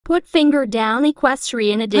Put finger down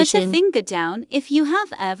equestrian edition. Put a finger down if you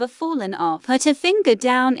have ever fallen off. Put a finger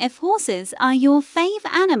down if horses are your fave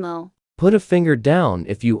animal. Put a finger down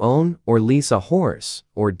if you own or lease a horse,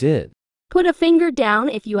 or did. Put a finger down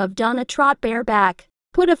if you have done a trot bareback.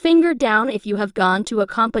 Put a finger down if you have gone to a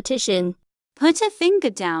competition. Put a finger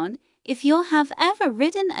down if you have ever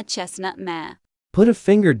ridden a chestnut mare. Put a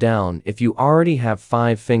finger down if you already have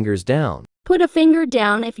 5 fingers down. Put a finger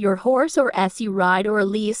down if your horse or ass you ride or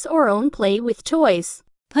lease or own play with toys.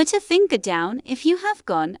 Put a finger down if you have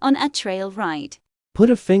gone on a trail ride. Put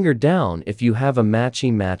a finger down if you have a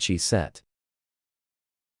matchy-matchy set.